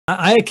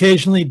I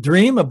occasionally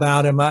dream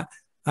about him. I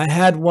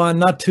had one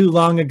not too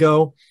long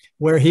ago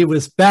where he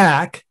was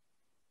back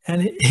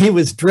and he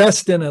was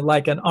dressed in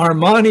like an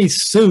Armani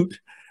suit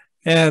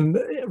and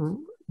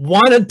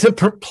wanted to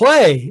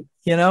play,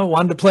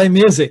 wanted to play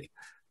music.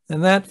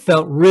 And that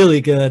felt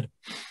really good.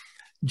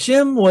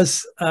 Jim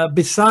was,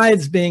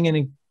 besides being an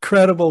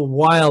incredible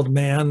wild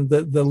man,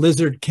 the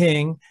Lizard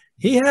King,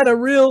 he had a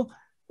real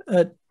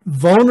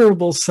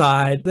vulnerable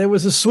side. There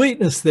was a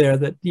sweetness there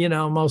that,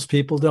 most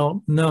people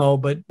don't know.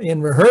 But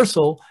in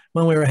rehearsal,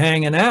 when we were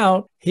hanging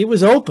out, he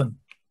was open.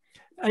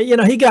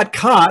 He got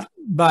caught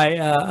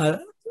by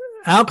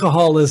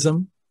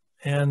alcoholism.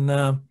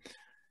 And,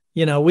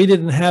 we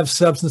didn't have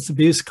substance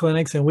abuse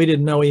clinics and we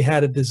didn't know he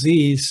had a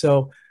disease.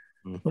 So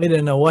we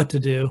didn't know what to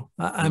do.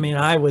 I mean,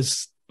 I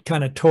was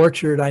kind of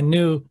tortured. I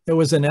knew there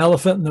was an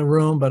elephant in the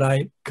room, but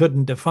I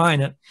couldn't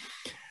define it.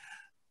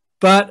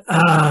 But,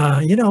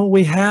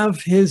 we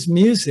have his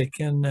music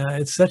and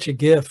it's such a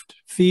gift.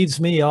 Feeds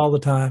me all the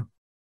time.